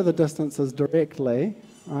measure the distances directly,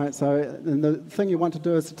 right? So and the thing you want to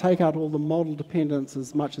do is to take out all the model dependence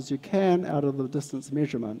as much as you can out of the distance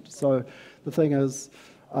measurement. So the thing is,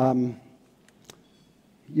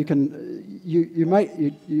 you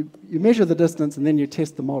measure the distance and then you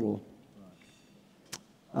test the model.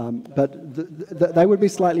 But they would be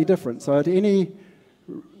slightly different. So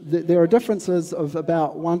there are differences of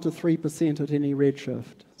about 1 to 3% at any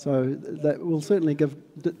redshift. So that will certainly give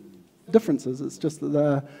differences. It's just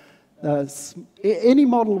that any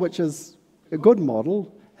model which is a good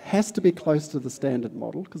model has to be close to the standard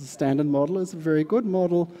model, because the standard model is a very good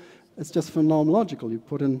model. It's just phenomenological. You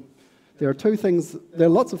put in, there are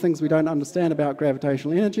lots of things we don't understand about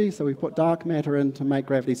gravitational energy, so we put dark matter in to make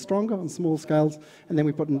gravity stronger on small scales, and then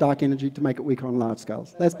we put in dark energy to make it weaker on large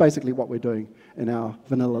scales. That's basically what we're doing in our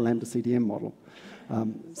vanilla lambda CDM model.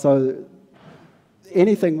 So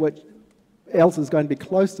anything which else is going to be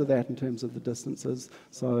close to that in terms of the distances.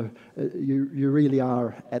 So you really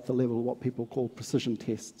are at the level of what people call precision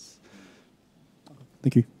tests.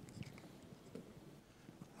 Thank you.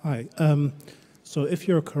 Hi. So if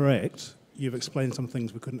you're correct, you've explained some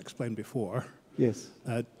things we couldn't explain before. Yes.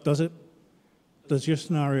 Does your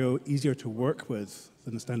scenario easier to work with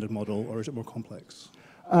than the standard model, or is it more complex?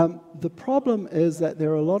 The problem is that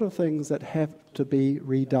there are a lot of things that have to be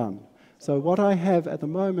redone. So what I have at the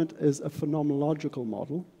moment is a phenomenological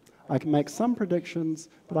model. I can make some predictions,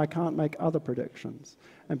 but I can't make other predictions.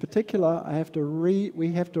 In particular,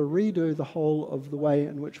 we have to redo the whole of the way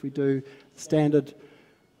in which we do standard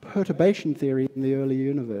perturbation theory in the early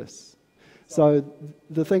universe. So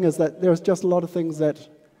the thing is that there's just a lot of things that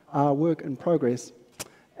are work in progress,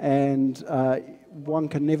 and one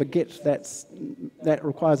can never get that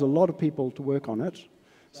requires a lot of people to work on it.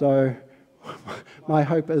 So my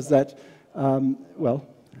hope is that, well,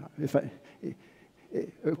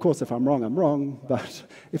 of course, if I'm wrong, I'm wrong, but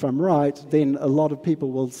if I'm right, then a lot of people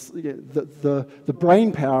will, the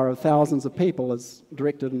brain power of thousands of people is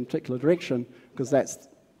directed in a particular direction, because that's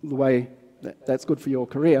the way, that's good for your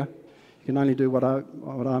career. You can only do what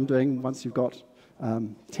I'm doing once you've got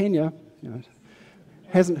tenure. You know,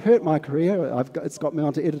 hasn't hurt my career. It's got me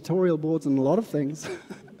onto editorial boards and a lot of things,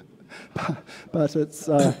 but it's,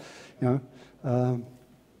 yeah.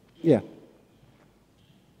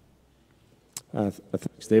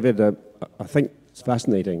 Thanks, David. I think it's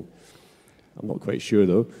fascinating. I'm not quite sure,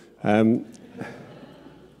 though.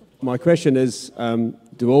 My question is,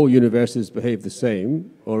 do all universes behave the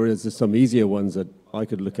same, or is there some easier ones that I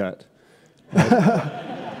could look at? I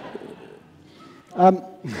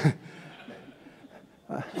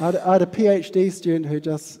had a PhD student who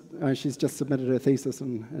she's just submitted her thesis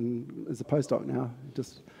and is a postdoc now,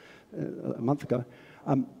 just a month ago.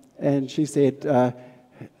 And she said,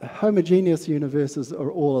 homogeneous universes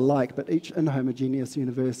are all alike, but each inhomogeneous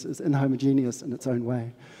universe is inhomogeneous in its own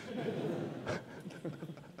way.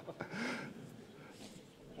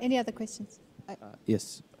 Any other questions?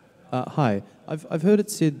 Yes. Hi. I've heard it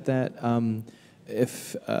said that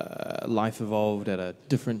if life evolved at a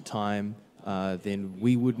different time, then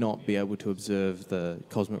we would not be able to observe the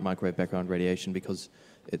cosmic microwave background radiation because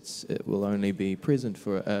it will only be present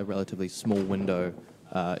for a relatively small window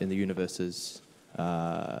in the universe's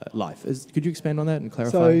life. Could you expand on that and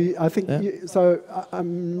clarify? So I think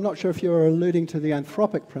I'm not sure if you're alluding to the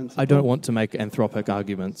anthropic principle. I don't want to make anthropic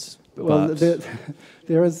arguments. Well,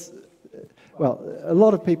 there is. Well, a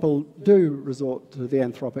lot of people do resort to the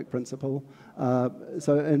anthropic principle.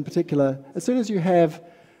 So in particular, as soon as you have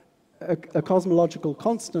a cosmological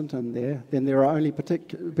constant in there, then there are only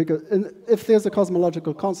because if there's a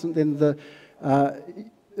cosmological constant, then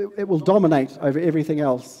it will dominate over everything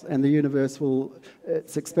else, and the universe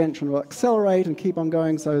its expansion will accelerate and keep on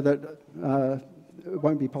going, so that it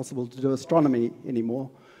won't be possible to do astronomy anymore,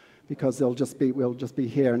 because we'll just be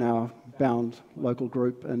here in our bound local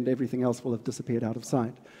group, and everything else will have disappeared out of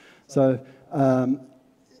sight. So,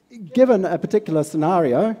 given a particular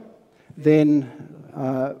scenario, then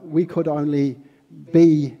we could only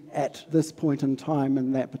be at this point in time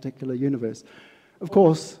in that particular universe. Of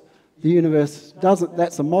course, the universe doesn't,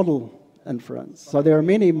 that's a model inference. So there are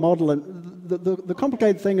many model, the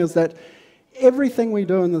complicated thing is that everything we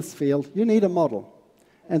do in this field, you need a model.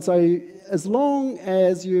 And so as long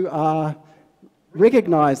as you are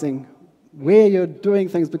recognizing where you're doing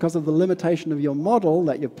things because of the limitation of your model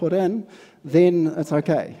that you've put in, then it's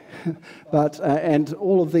okay. But, and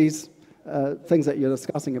all of these things that you're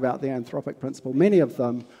discussing about the anthropic principle, many of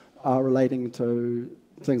them are relating to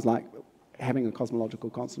things like having a cosmological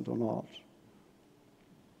constant or not.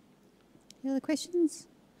 Any other questions?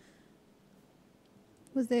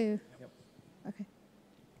 Was there? Yep. Okay.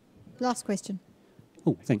 Last question.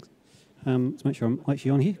 Oh, thanks. To make sure I'm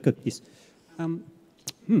actually on here. Good, yes.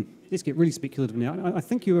 Let's get really speculative now. I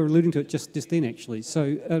think you were alluding to it just then, actually.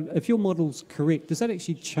 So if your model's correct, does that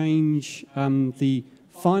actually change the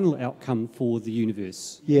final outcome for the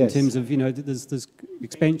universe? Yes. In terms of, you know, there's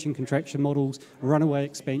expansion, contraction models, runaway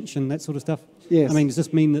expansion, that sort of stuff? Yes. I mean, does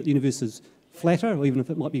this mean that the universe is flatter, or even if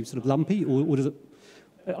it might be sort of lumpy, or does it...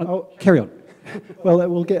 carry on. Well, it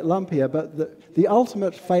will get lumpier, but the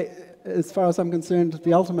ultimate fate, as far as I'm concerned,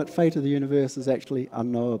 the ultimate fate of the universe is actually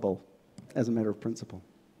unknowable as a matter of principle.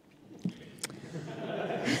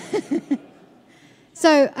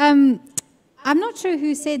 So, I'm not sure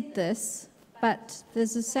who said this, but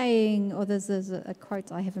there's a saying, or there's a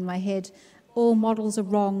quote I have in my head, all models are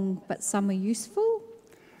wrong, but some are useful.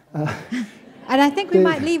 And I think we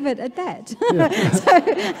might leave it at that. Yeah.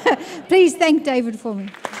 So, please thank David for me.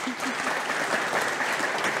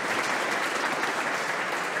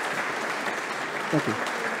 Thank you.